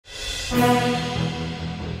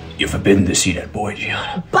You're forbidden to see that boy,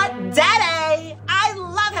 Gianna. But Daddy, I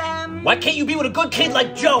love him. Why can't you be with a good kid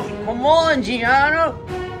like Joey? Come on, Gianna.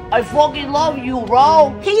 I fucking love you,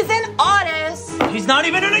 bro. He's an artist. He's not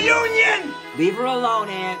even in a union! Leave her alone,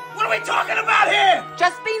 Aunt. What are we talking about here?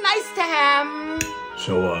 Just be nice to him.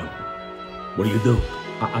 So, what do?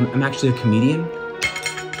 I'm actually a comedian.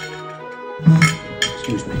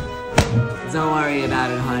 Excuse me. Don't worry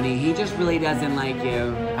about it, honey. He just really doesn't like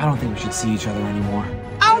you. I don't think we should see each other anymore.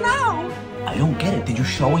 Oh no. I don't get it. Did you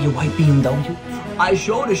show her your white BMW? I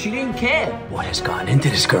showed her. She didn't care. What has gone into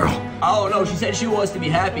this girl? Oh, no. She said she wants to be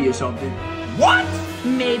happy or something. What?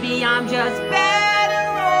 Maybe I'm just better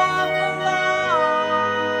off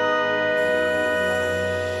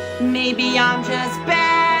alone. Maybe I'm just better.